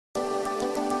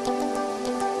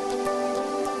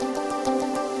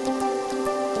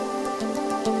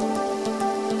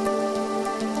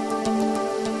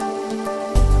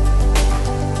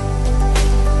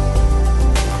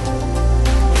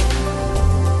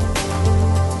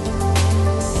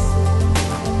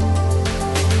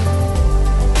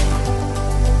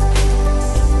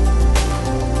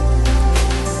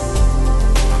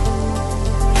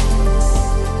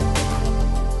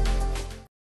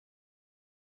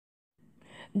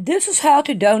This is how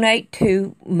to donate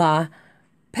to my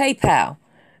PayPal.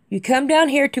 You come down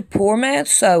here to Poor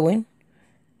Man's Sewing,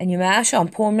 and you mash on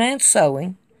Poor Man's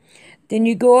Sewing. Then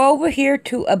you go over here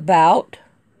to About.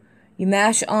 You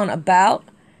mash on About,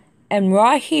 and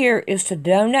right here is to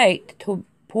donate to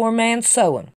Poor Man's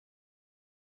Sewing.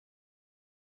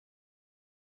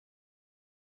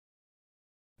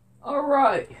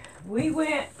 Alright, we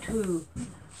went to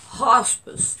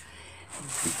hospice.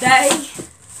 They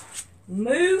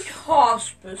moved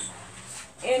hospice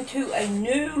into a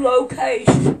new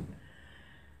location.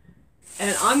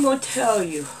 And I'm going to tell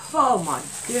you, oh my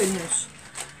goodness,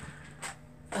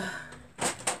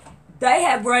 they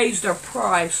have raised their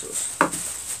prices.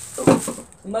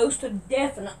 Most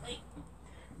definitely,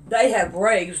 they have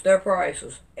raised their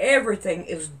prices. Everything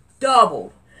is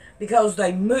doubled because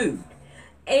they moved.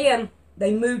 And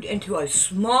they moved into a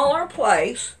smaller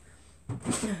place.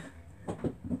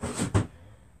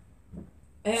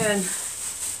 And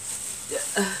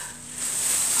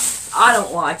I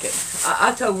don't like it.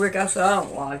 I told Rick, I said, I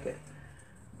don't like it.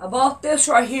 I bought this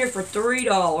right here for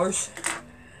 $3.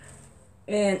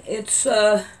 And it's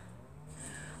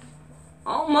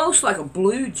almost like a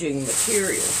blue jean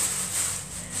material.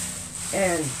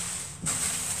 And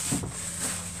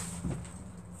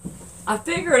I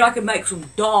figured I could make some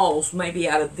dolls maybe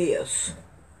out of this.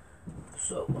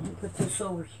 So let me put this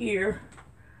over here.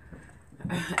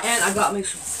 And I got me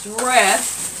some thread.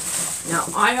 Now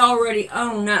I already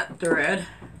own that thread.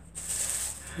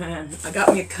 And I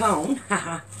got me a cone.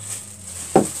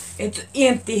 It's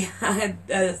empty. I had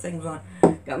other things on.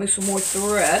 Got me some more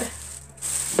thread.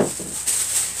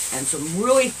 And some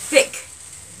really thick,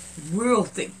 real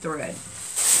thick thread.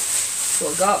 So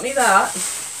I got me that.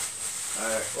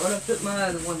 Alright, where did I put my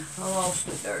other one? I lost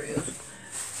it. There it is.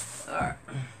 Alright.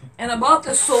 And I bought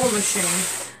this sewing machine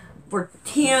for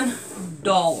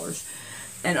 $10.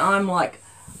 And I'm like,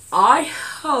 I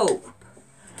hope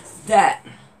that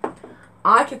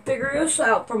I can figure this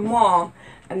out for Mom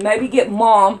and maybe get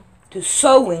Mom to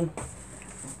sewing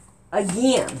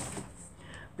again.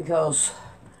 Because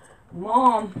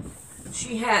Mom,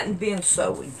 she hadn't been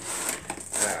sewing.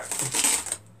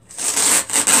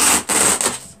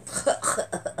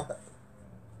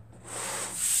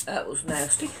 That was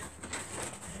nasty.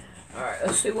 Alright,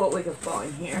 let's see what we can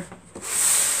find here.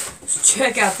 Let's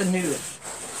check out the new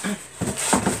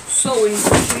sewing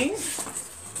machine.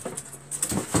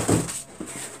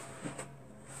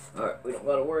 Alright, we don't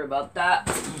gotta worry about that.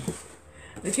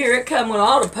 Look here, it comes with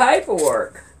all the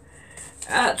paperwork.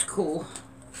 That's cool.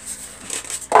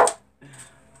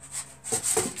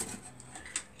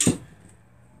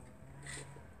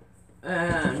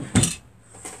 And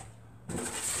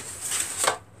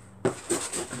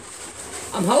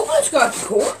I'm hoping it's got the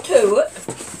cord to it.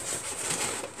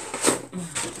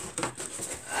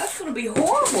 That's going to be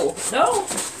horrible. No.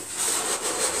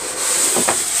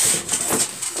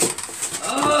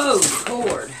 Oh,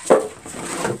 cord.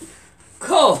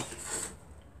 Cool.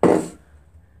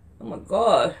 Oh my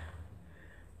God.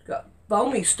 It's got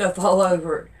foamy stuff all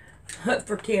over it.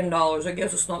 For $10. I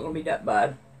guess it's not going to be that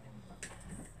bad.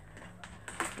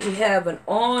 We have an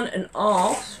on and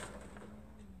off.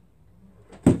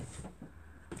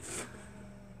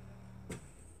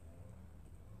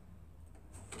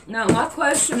 Now my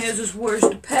question is where's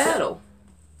the pedal?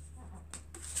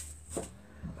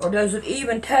 Or does it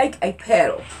even take a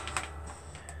pedal?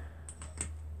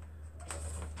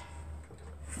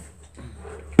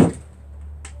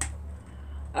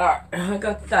 Alright, I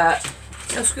got that.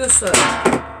 Let's get us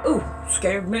a... Ooh,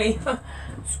 scared me.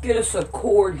 Let's get us a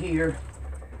cord here.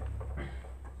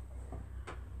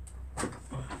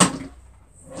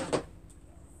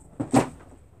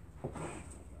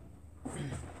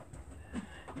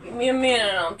 Give me a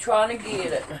minute, I'm trying to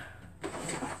get it.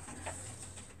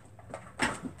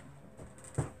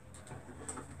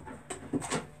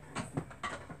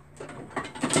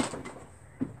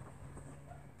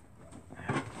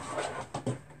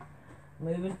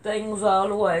 Moving things out of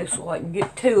the way so I can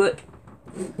get to it.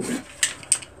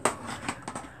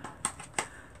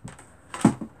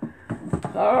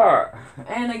 Alright,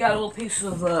 and I got a little piece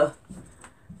of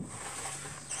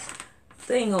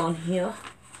thing on here.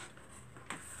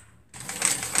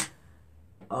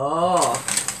 Oh.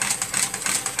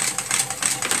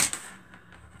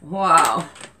 Wow.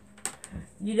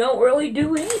 You don't really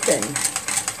do anything.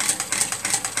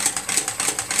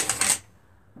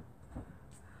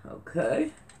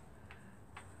 Okay.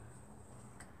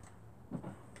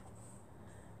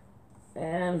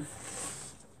 And,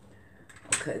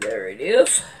 okay, there it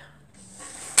is.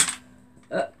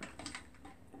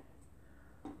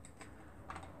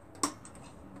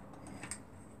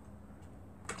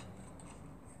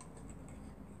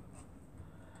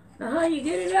 Now how you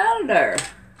get it out of there?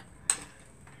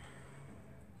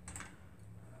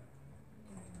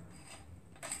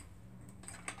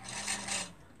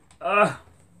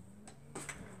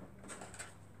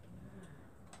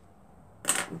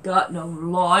 Got no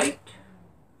light.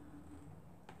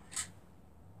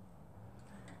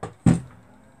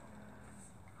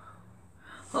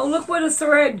 Oh, look where the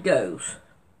thread goes.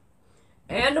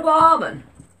 And the bobbin.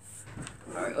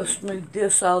 Alright, let's move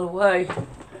this out of the way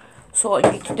so I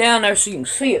can get you down there so you can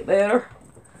see it better.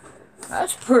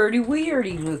 That's pretty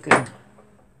weirdy looking.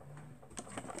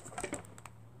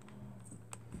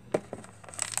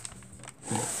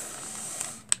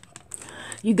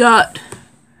 You got,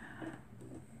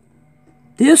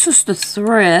 this is the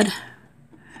thread.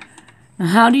 Now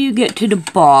how do you get to the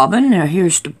bobbin? Now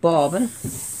here's the bobbin.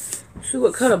 See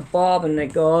what kind of bobbin they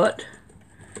got.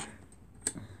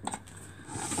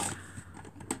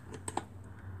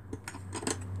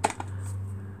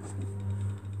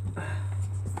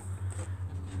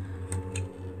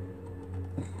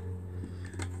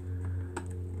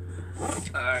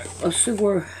 Alright, let's see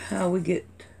how we get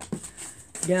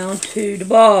down to the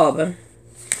bobbin.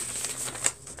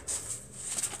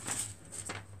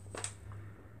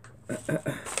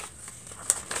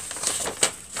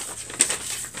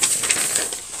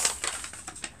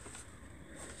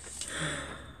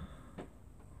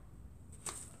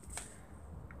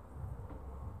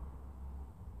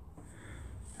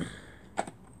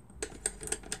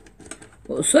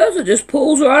 Well, it says it just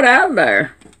pulls right out of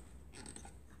there.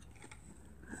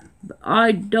 But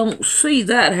I don't see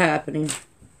that happening.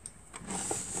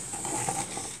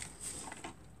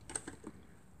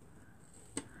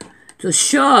 It's a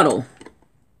shuttle.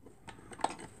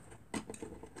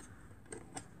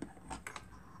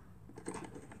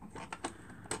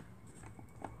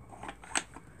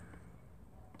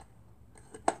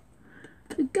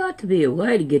 There's got to be a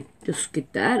way to get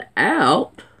that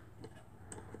out.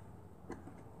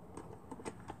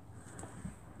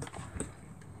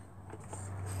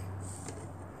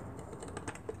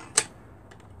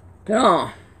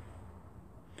 Oh,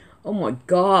 oh my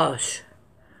gosh.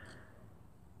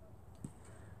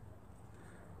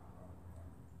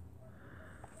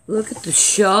 Look at the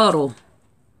shuttle.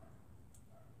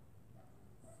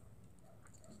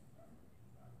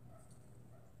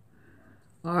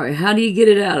 Alright, how do you get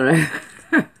it out of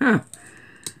there?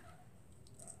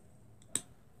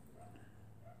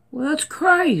 Well, that's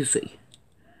crazy.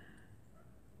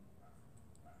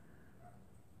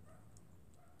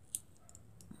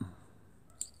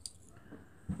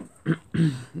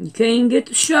 You can't even get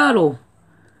the shuttle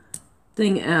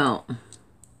thing out.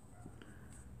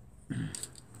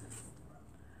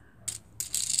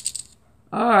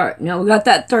 Alright, now we got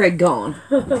that thread gone.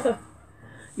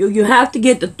 You have to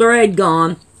get the thread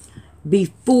gone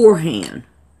beforehand.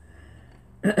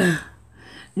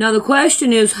 Now the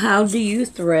question is, how do you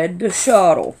thread the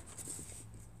shuttle?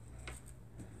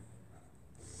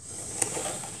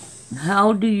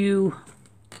 How do you...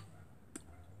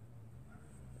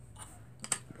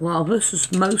 Well, this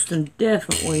is most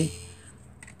definitely...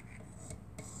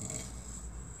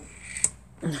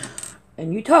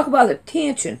 And you talk about the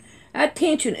tension. That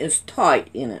tension is tight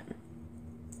in it.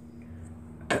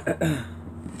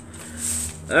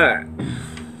 Alright.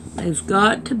 There's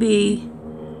got to be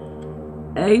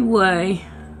a way.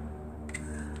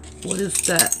 What is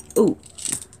that? Oh.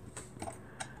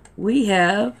 We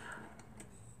have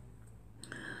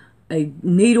a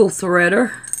needle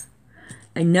threader,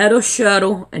 a needle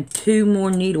shuttle, and 2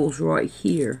 more needles right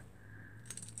here.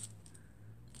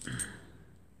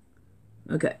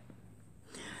 Okay.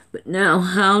 But now,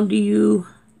 how do you...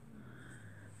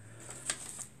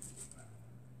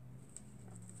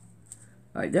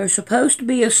 Alright, there's supposed to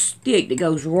be a stick that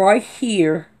goes right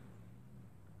here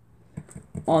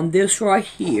on this right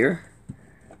here.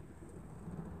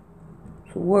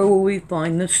 So where will we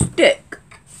find the stick?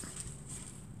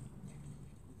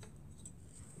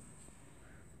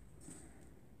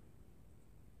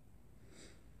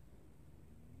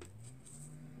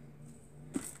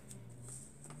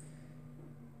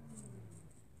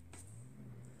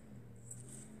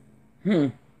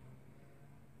 Now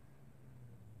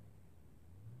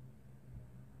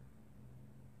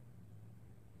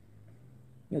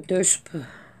there's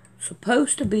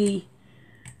supposed to be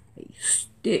a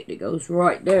stick that goes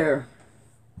right there.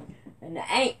 And there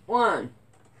ain't one.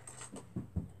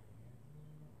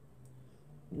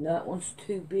 And that one's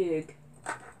too big.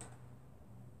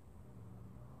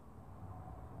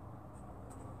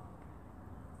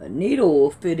 A needle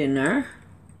will fit in there,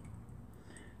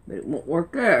 but it won't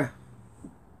work there.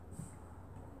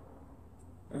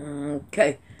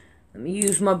 Okay, let me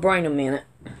use my brain a minute.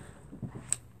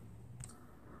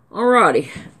 Alrighty.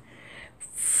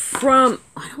 From,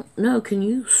 I don't know,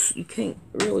 you can't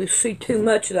really see too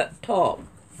much of that top.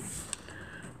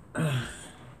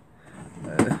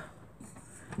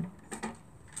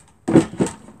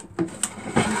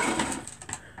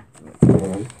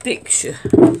 Fix you.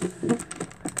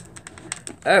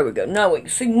 There we go. Now we can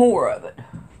see more of it.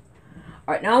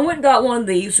 Alright, now I went and got one of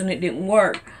these and it didn't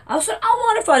work. I said, I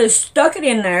wonder if I just stuck it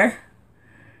in there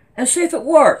and see if it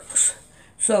works.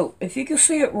 So, if you can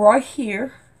see it right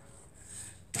here,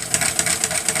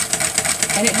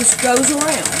 and it just goes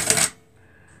around.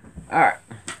 Alright.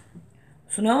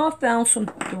 So now I found some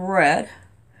thread.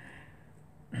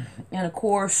 And of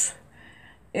course,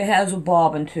 it has a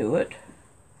bobbin to it.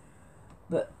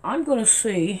 But I'm going to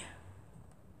see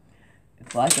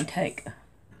if I can take...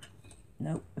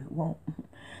 Nope, it won't.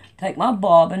 Take my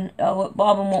bobbin. Oh,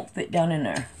 bobbin won't fit down in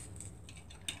there.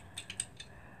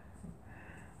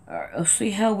 Alright, let's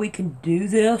see how we can do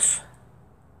this.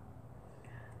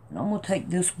 And I'm going to take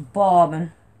this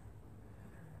bobbin.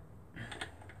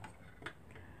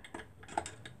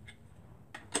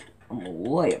 I'm going to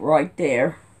lay it right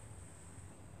there.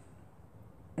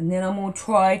 And then I'm going to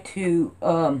try to,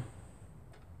 don't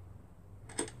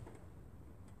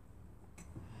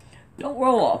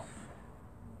roll off.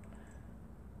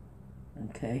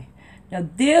 Okay. Now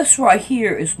this right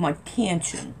here is my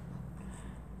tension.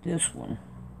 This one.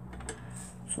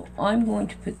 So I'm going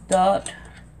to put that.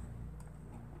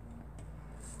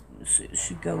 Let's see, it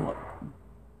should go like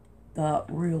that,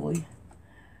 really.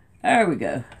 There we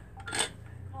go.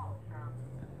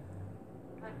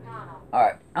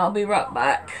 Alright, I'll be right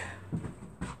back.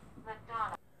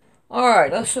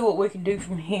 Alright, let's see what we can do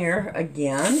from here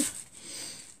again.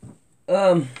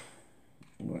 I'm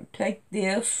going to take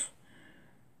this.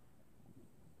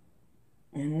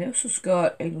 And this has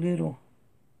got a little...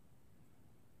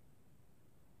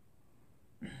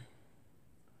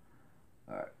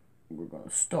 Alright, we're going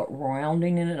to start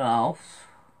rounding it off.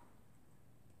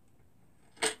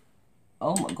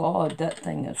 Oh my god, that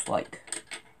thing is like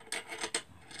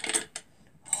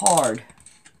hard.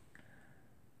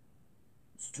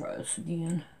 Let's try this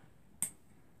again.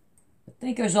 I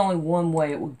think there's only one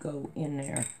way it would go in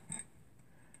there.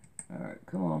 Alright,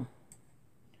 come on.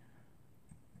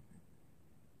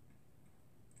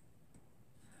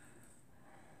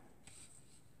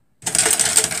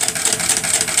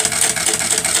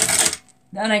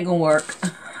 That ain't gonna work.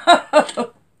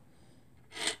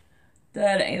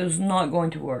 That is not going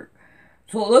to work.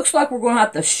 So it looks like we're gonna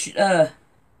have to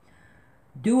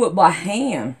do it by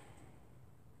hand.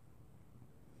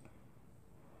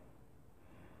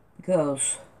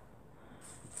 Because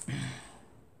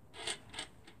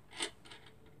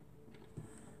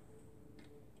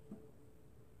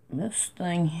this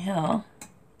thing here,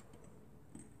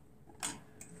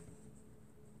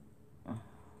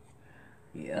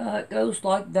 yeah, it goes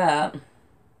like that.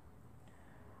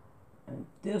 And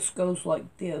this goes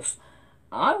like this.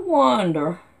 I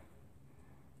wonder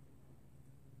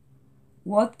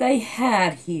what they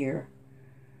had here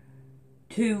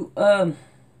to,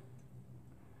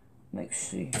 let's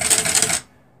see.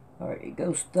 Alright, it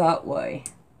goes that way.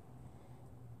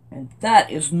 And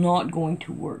that is not going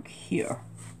to work here.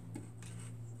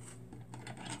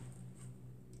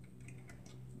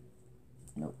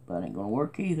 Nope, that ain't gonna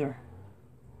work either.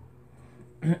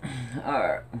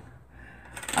 Alright.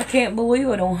 I can't believe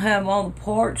I don't have all the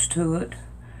parts to it.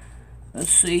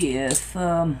 Let's see if,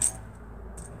 nope,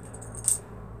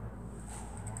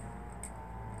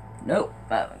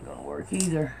 that ain't gonna work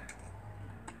either.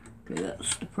 Okay,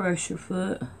 that's the pressure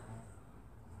foot.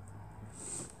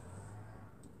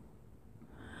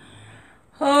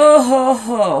 Ho ho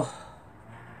ho.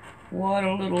 What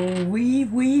a little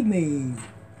wee me.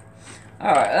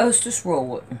 Alright, let's just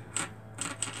roll it.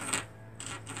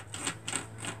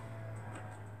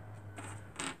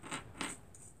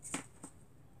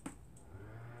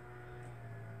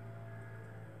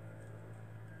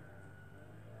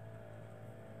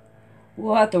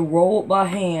 We'll have to roll it by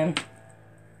hand.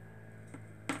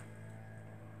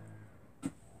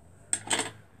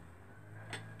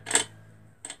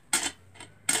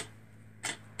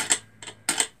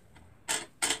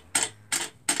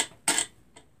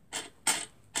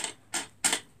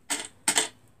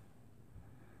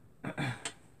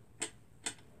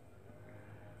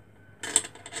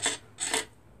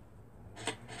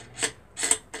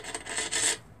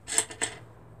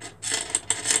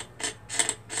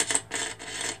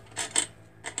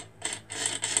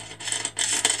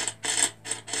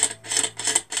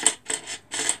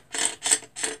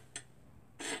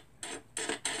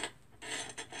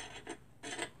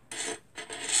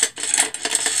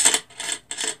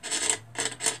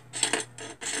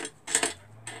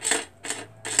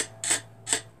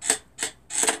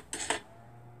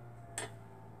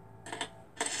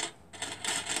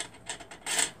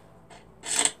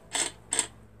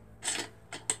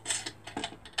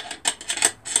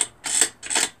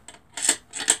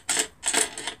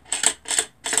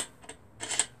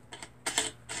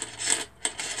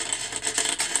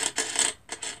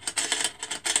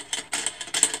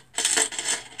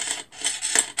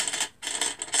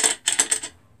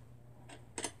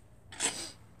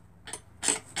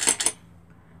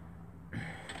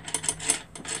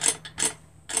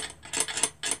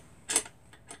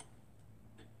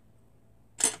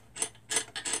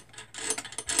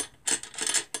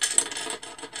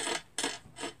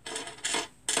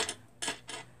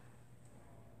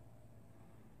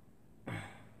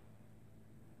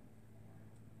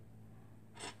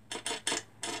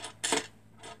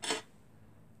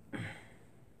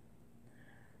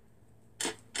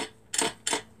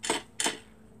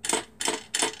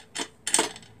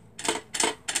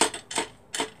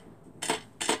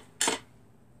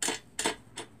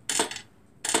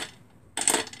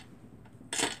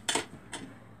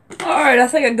 Alright, I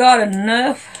think I got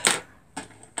enough.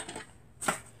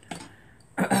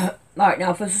 Alright,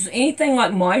 now if this is anything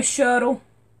like my shuttle,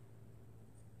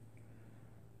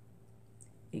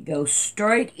 it goes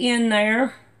straight in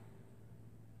there.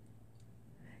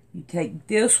 You take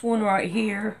this one right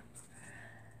here,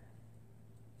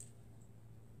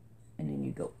 and then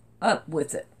you go up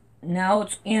with it. Now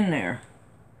it's in there.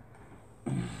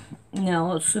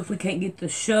 Now let's see if we can't get the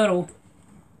shuttle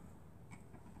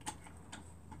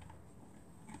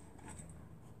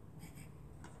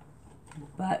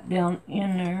back down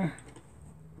in there.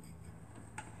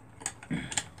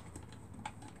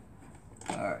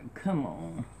 Alright, come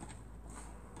on.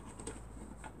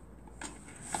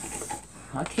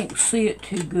 I can't see it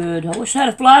too good. I wish I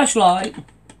had a flashlight.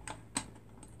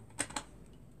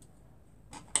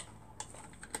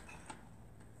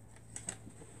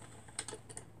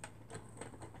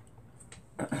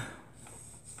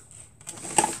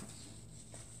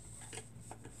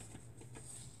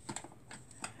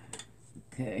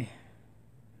 Okay.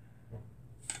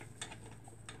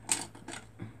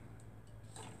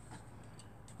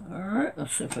 Alright,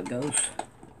 let's see if it goes.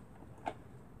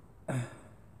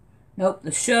 Nope,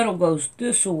 the shuttle goes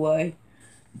this way.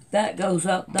 That goes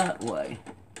out that way.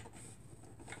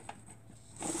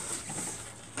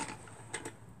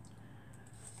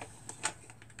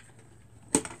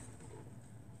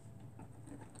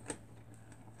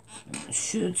 And it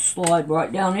should slide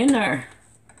right down in there.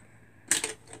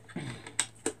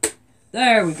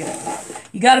 There we go.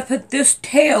 You got to put this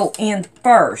tail in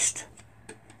first.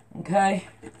 Okay?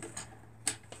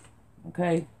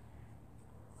 Okay.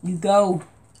 You go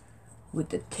with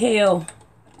the tail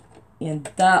in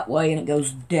that way and it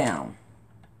goes down.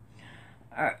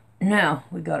 Alright, now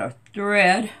we got our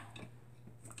thread.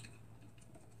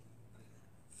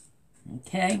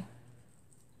 Okay?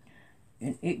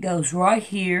 And it goes right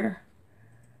here,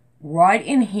 right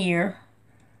in here.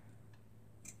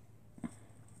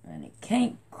 And it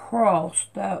can't cross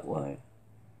that way.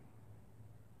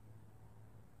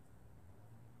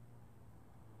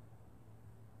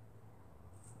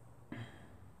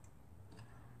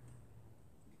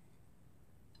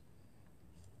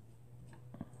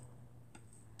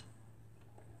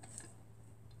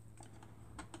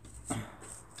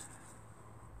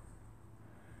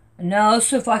 And now let's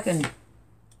see if I can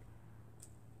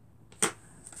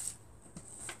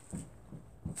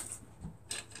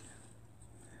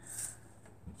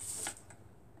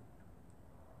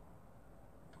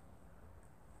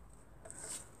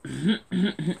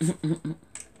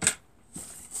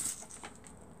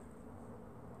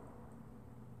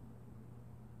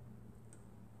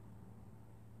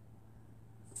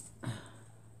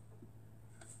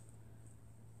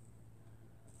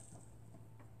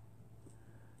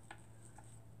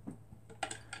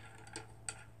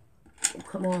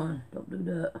come on, don't do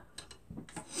that.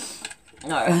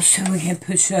 Alright, let's see if we can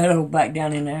push that little back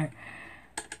down in there.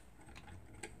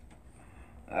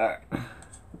 Alright.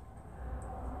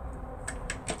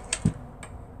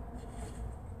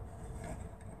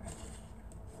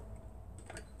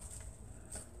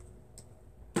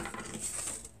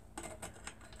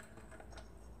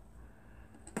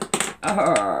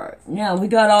 Alright, now we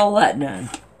got all that done.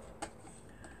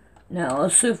 Now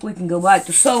let's see if we can go back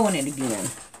to sewing it again.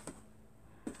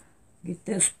 Get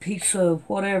this piece of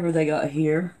whatever they got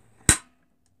here.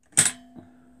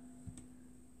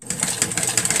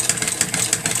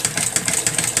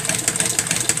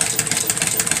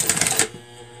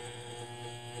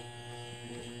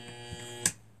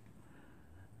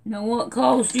 Now what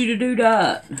caused you to do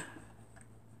that?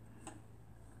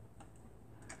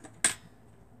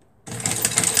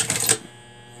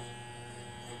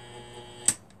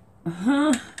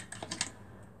 Uh-huh.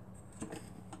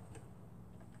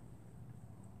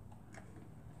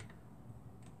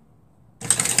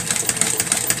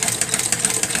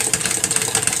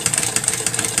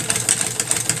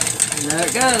 There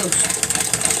it goes.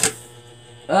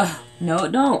 No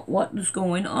it don't. What is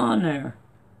going on there?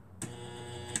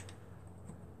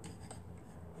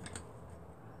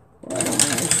 Well, that don't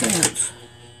make any sense.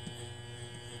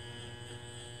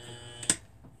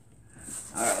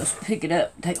 Alright, let's pick it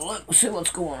up, take a look, see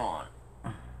what's going on.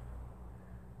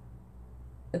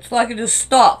 It's like it just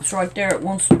stops right there at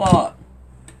one spot.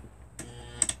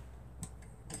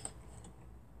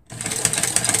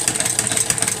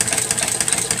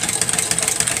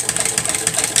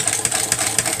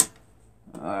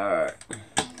 Alright.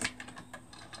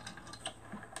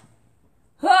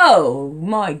 Oh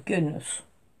my goodness.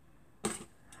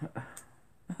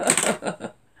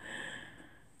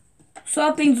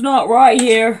 Something's not right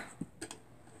here.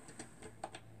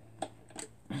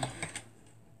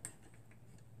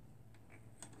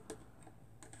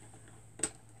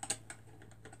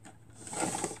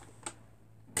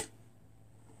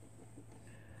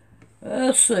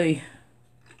 see.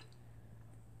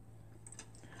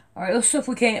 Alright, let's see if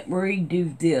we can't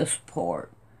redo this part.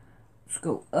 Let's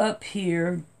go up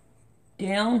here,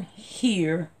 down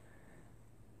here,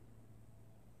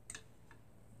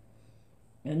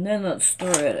 and then let's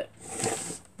thread it.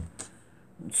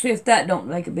 Let's see if that don't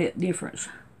make a bit difference.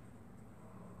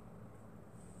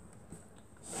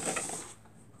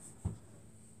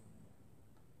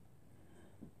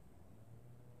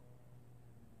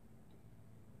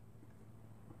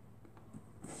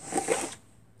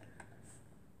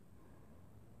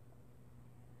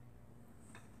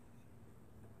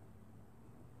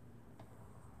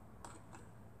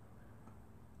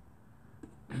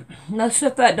 Let's see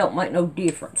if that don't make no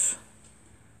difference.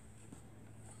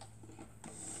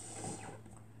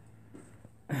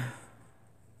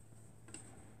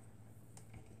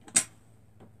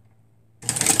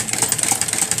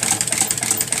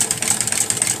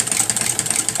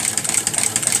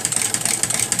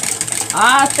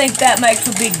 I think that makes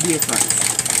a big difference.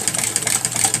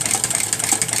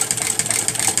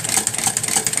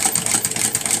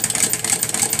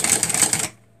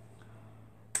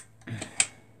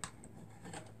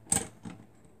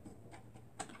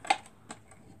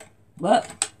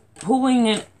 But pulling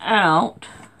it out,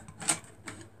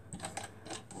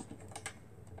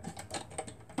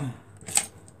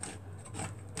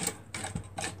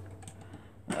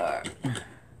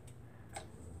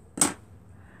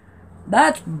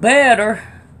 that's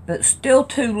better, but still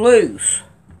too loose.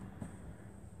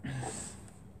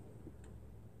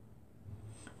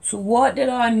 So what did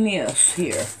I miss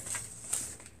here?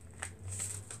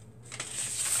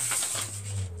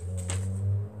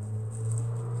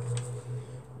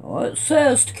 Well, it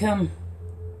says to come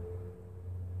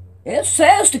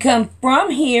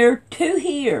from here to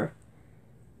here.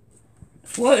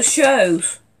 That's what it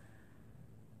shows.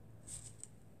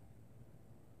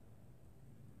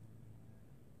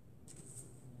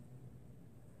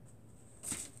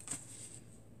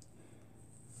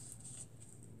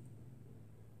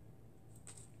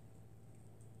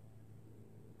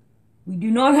 We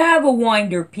do not have a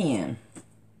winder pin.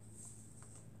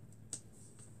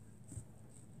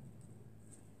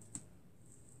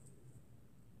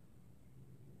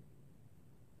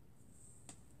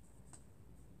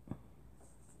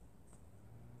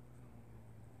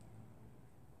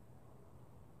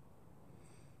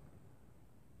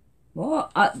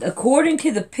 Well, according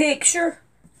to the picture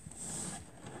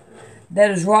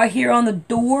that is right here on the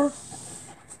door,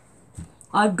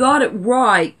 I've got it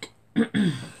right.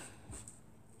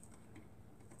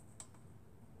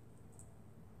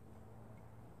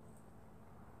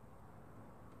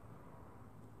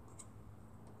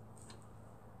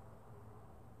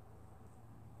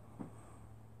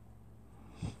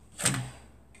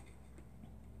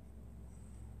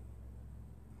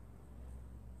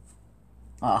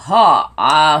 Aha!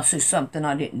 I see something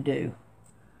I didn't do.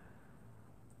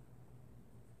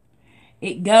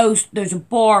 It goes, there's a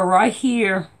bar right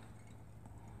here.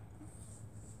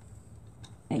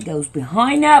 It goes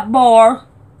behind that bar,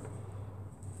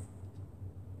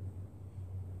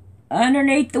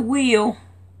 underneath the wheel,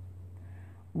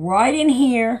 right in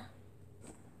here.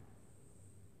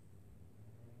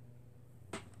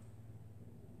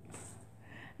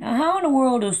 Now, how in the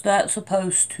world is that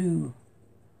supposed to...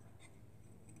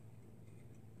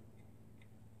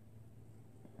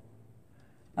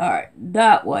 Alright,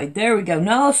 that way. There we go.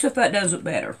 Now let's see if that does it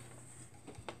better.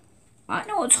 I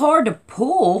know it's hard to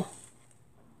pull.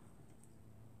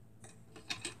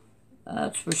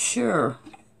 That's for sure.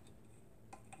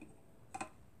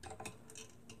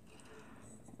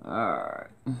 Alright,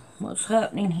 what's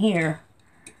happening here?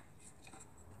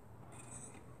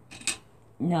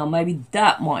 Now maybe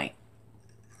that might.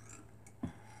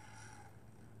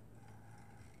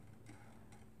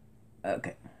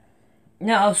 Okay.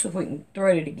 Now let's see if we can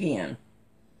thread it again.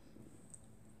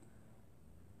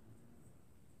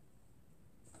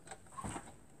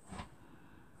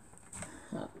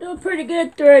 I'm doing pretty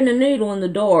good threading the needle in the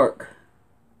dark.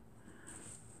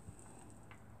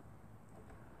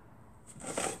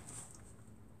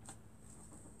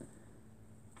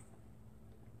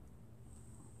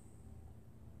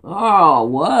 Oh,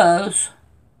 was.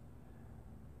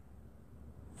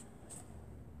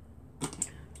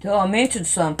 Till I mentioned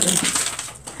something.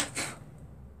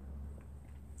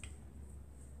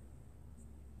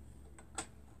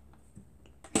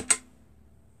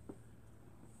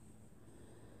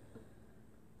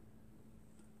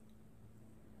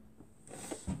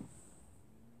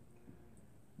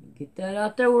 Get that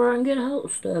out there where I can get a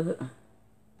hold of it.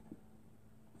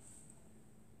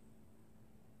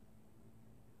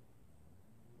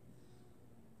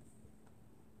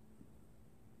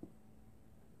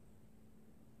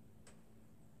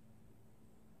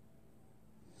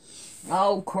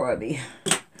 Oh, crubby.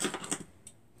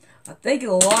 I think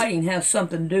the lighting has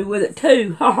something to do with it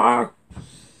too. Haha.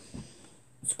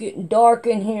 It's getting dark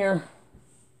in here.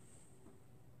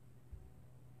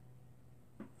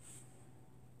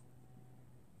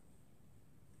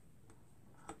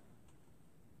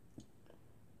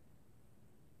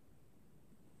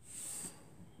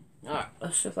 Alright,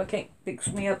 let's see if I can't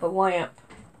fix me up a lamp.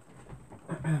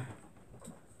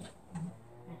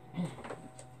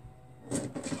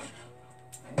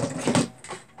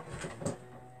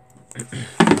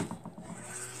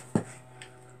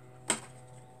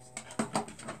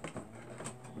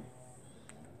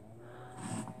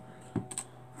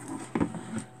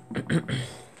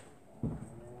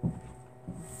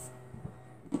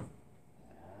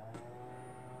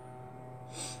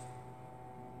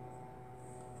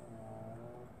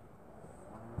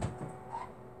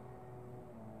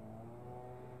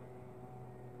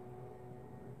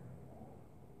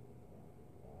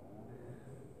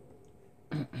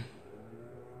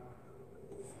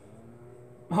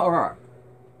 Alright.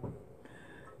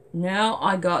 Now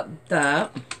I got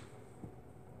that.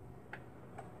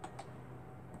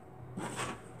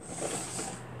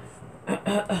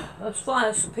 Let's find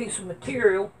us a piece of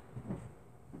material.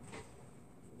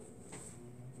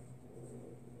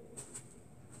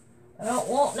 I don't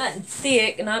want nothing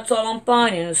thick, and that's all I'm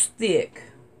finding is thick.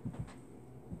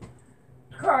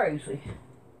 It's crazy.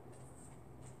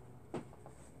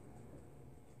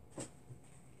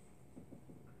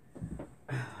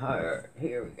 Alright,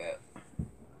 here we go.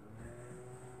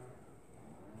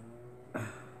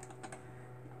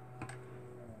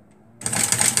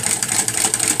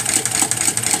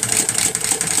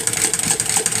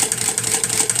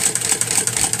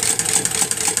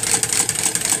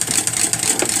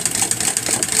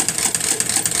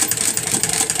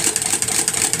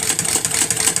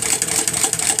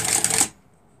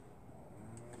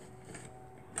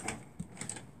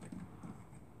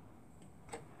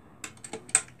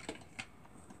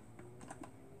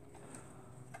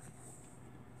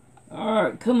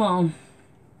 Alright, come on.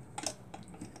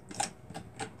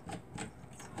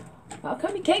 How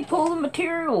come you can't pull the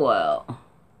material out?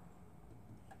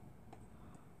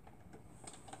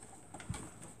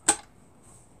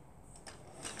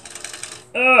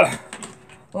 Ugh.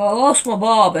 Well, I lost my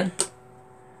bobbin.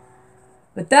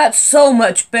 But that's so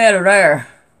much better there.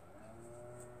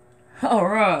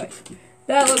 Alright.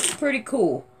 That looks pretty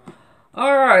cool.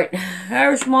 Alright.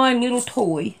 There's my little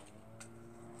toy.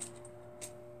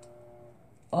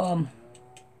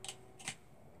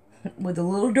 With a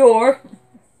little door.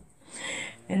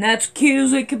 And that's cute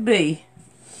as it could be.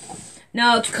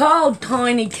 Now, it's called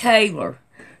Tiny Tailor.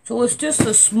 So it's just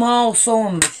a small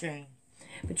sewing machine.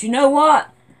 But you know what?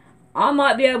 I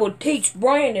might be able to teach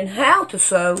Brandon how to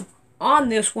sew on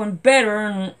this one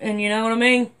better, and you know what I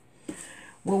mean?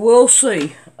 Well, we'll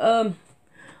see.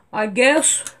 I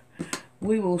guess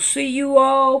we will see you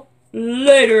all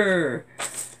later.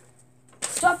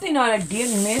 Something I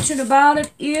didn't mention about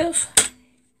it is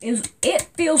it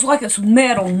feels like it's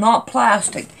metal, not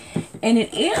plastic. And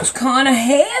it is kind of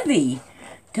heavy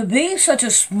to be such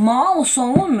a small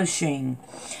sewing machine.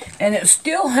 And it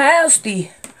still has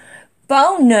the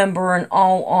phone number and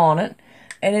all on it.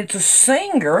 And it's a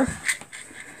Singer.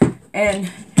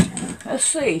 And let's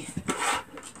see.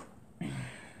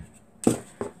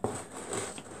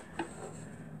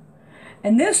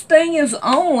 And this thing is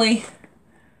only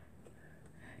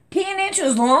 10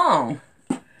 inches long.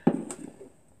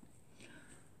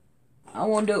 I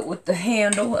want to do it with the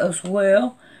handle as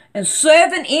well. And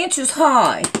 7 inches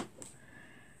high.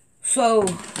 So,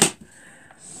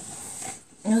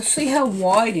 let's see how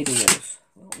wide it is.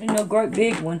 Don't need no great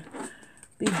big one.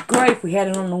 Be great if we had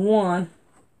it on the one.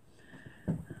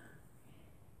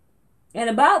 And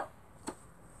about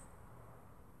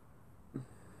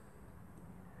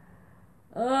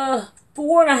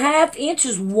 4.5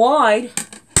 inches wide.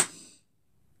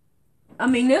 I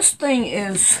mean, this thing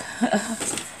is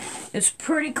it's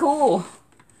pretty cool.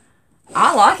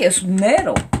 I like it. It's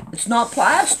metal. It's not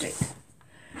plastic.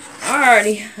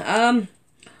 Alrighty. I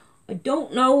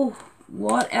don't know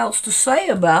what else to say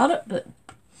about it, but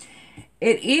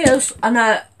it is.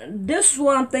 And this is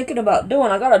what I'm thinking about doing.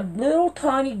 I got a little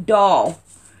tiny doll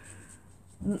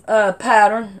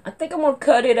pattern. I think I'm going to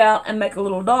cut it out and make a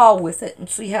little doll with it and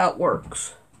see how it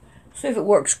works. See if it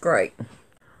works great.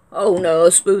 Oh no,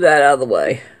 let's move that out of the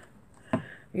way.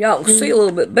 Y'all can see a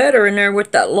little bit better in there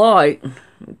with that light.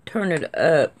 Turn it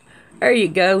up. There you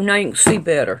go. Now you can see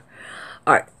better.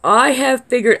 Alright, I have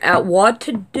figured out what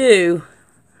to do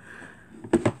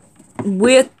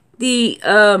with the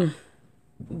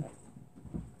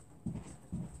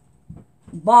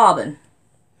bobbin.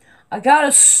 I got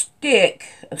a stick,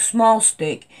 a small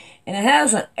stick, and it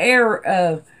has an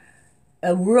a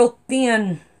real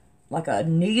thin, like a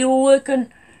needle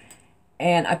looking,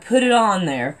 and I put it on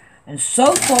there, and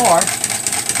so far,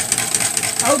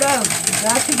 hold on, you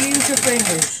got to use your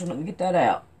fingers, so let me get that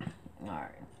out.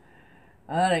 Alright,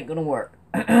 that ain't gonna work.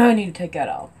 I need to take that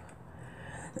off.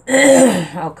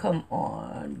 Oh, come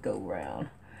on, go round.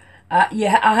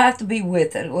 Yeah, I have to be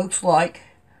with it, it looks like.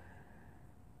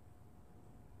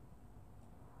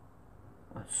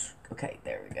 Okay,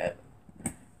 there we go.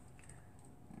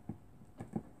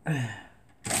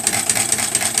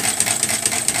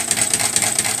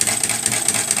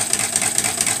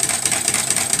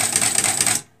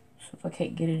 So if I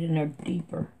can't get it in there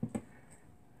deeper.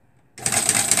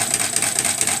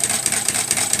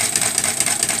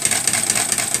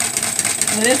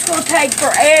 And it's going to take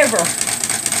forever.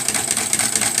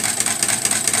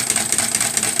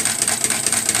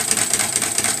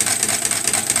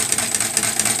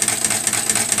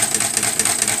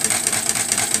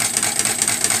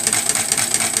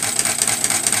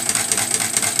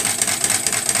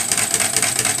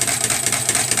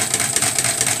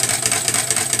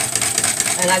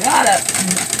 And I gotta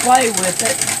play with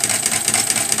it.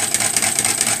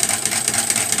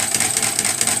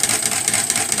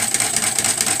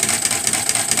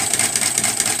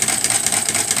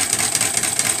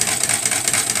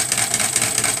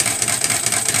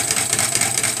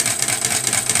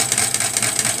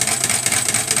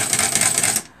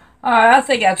 Alright, I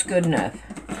think that's good enough.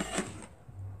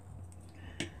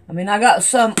 I mean, I got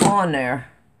some on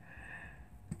there.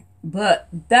 But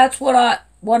that's what I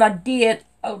did.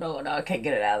 Oh, no, I can't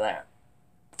get it out of there.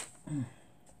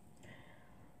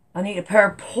 I need a pair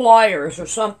of pliers or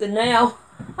something now.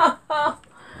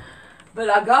 But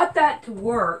I got that to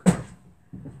work.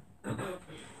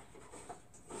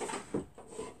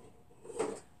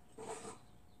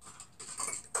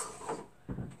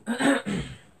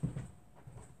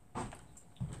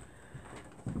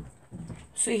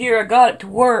 See here, I got it to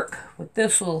work with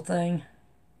this little thing.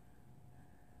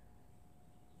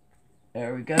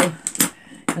 There we go.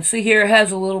 And see here, it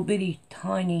has a little bitty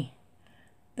tiny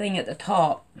thing at the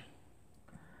top.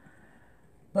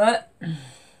 But if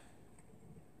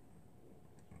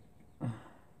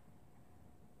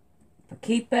I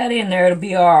keep that in there, it'll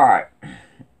be alright.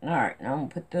 Alright, now I'm going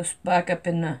to put this back up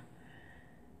in the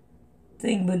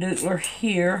thingamadooler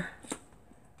here.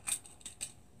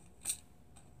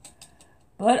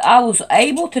 But I was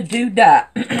able to do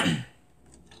that.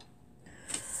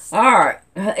 Alright,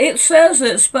 it says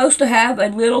that it's supposed to have a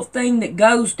little thing that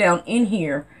goes down in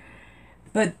here,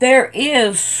 but there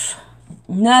is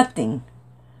nothing.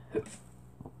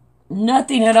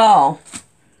 Nothing at all.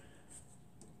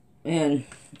 And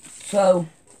so,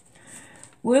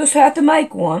 we'll just have to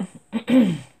make one.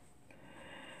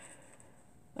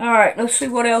 Alright, let's see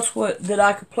what else that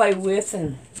I could play with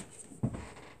and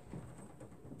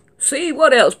see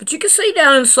what else. But you can see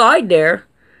down inside there,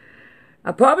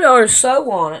 I probably ought to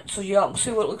sew on it so y'all can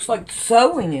see what it looks like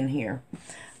sewing in here.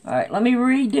 Alright, let me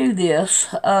redo this.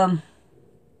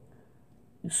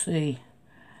 Let's see.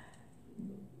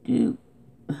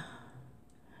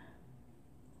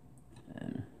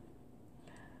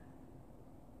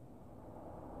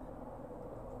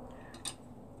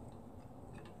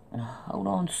 Hold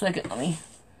on a second, let me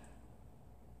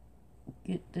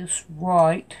get this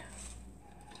right.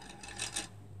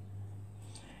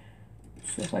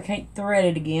 See if I can't thread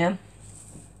it again.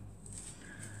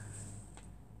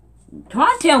 I'm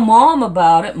trying to tell Mom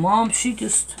about it. Mom, she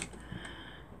just,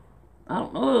 I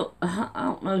don't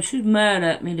know, she's mad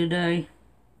at me today.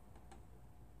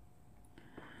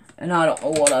 And I don't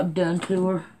know what I've done to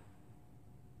her.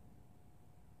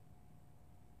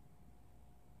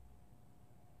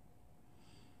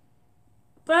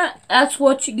 But that's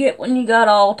what you get when you got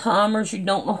Alzheimer's. You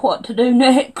don't know what to do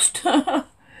next.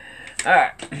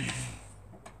 Alright.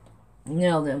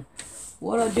 Now then,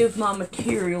 what I do with my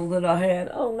material that I had.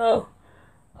 Oh no,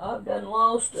 I've done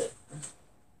lost it.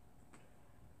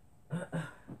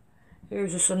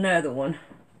 Here's just another one.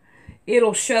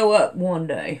 It'll show up one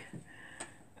day.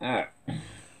 Alright.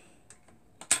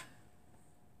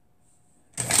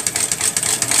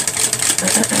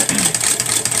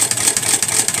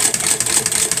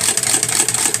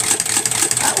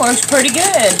 That works pretty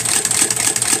good.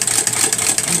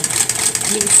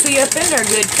 You can see up in there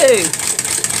good too.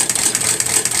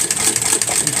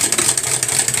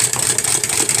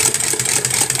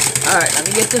 Alright, let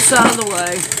me get this out of the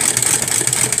way.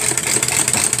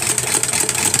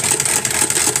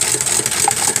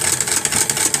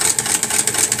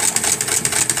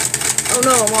 Oh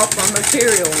no, I'm off my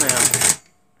material now.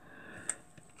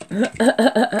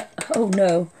 Oh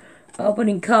no. I hope it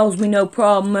didn't cause me no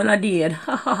problem, and I did.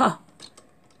 Ha ha ha.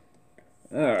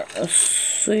 Alright, let's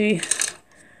see.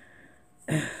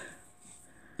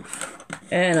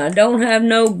 And I don't have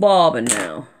no bobbin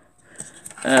now.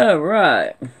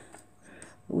 Alright.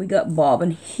 We got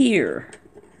bobbin here.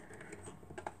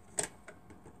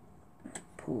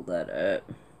 Pull that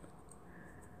up.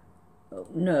 Oh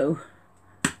no.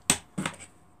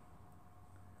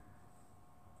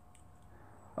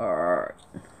 Alright.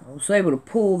 I was able to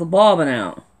pull the bobbin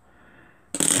out.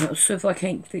 Let's see if I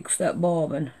can't fix that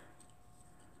bobbin.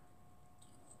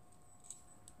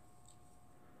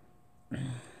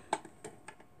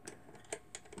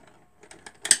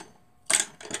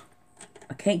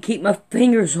 I can't keep my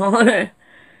fingers on it.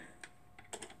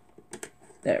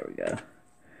 There we go.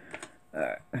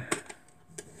 Alright.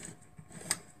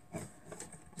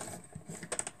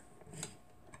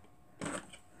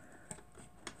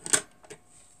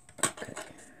 Okay.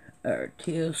 There it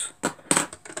is.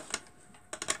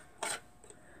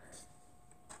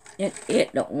 And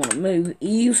it don't want to move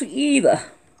easy either.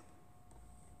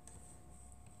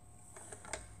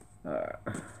 Alright.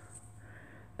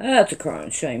 That's a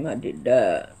crying shame I did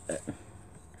that.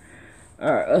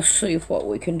 Alright, let's see what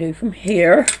we can do from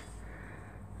here.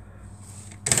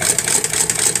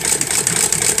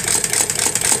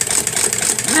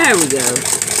 There we go.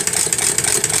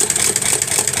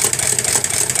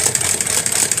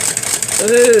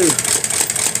 Ooh.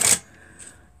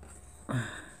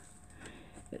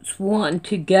 It's one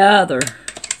together.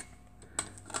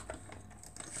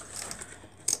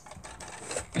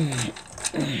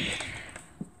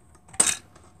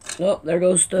 Oh, there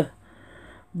goes the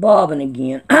bobbin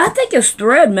again. I think this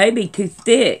thread may be too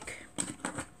thick.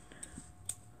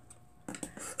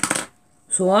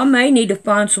 So I may need to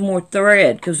find some more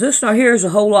thread, because this right here is a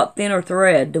whole lot thinner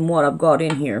thread than what I've got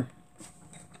in here.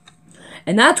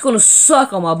 And that's going to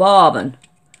suck on my bobbin.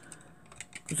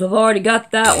 Because I've already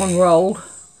got that one rolled.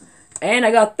 And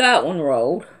I got that one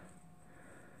rolled.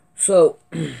 So,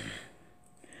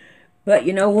 but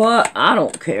you know what? I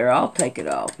don't care. I'll take it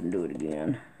off and do it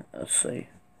again. Let's see.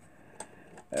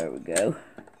 There we go.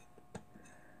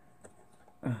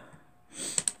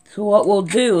 So what we'll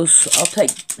do is I'll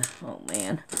take... Oh,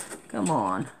 man. Come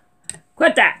on.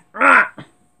 Quit that!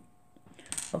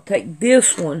 I'll take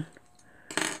this one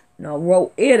and I'll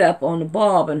roll it up on the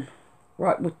bobbin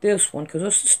right with this one, because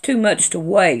this is too much to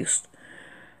waste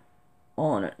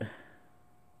on it.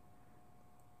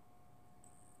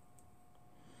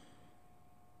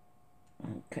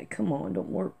 Okay, come on. Don't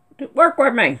work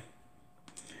with me.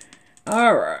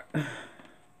 Alright.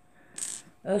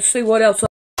 Let's see what else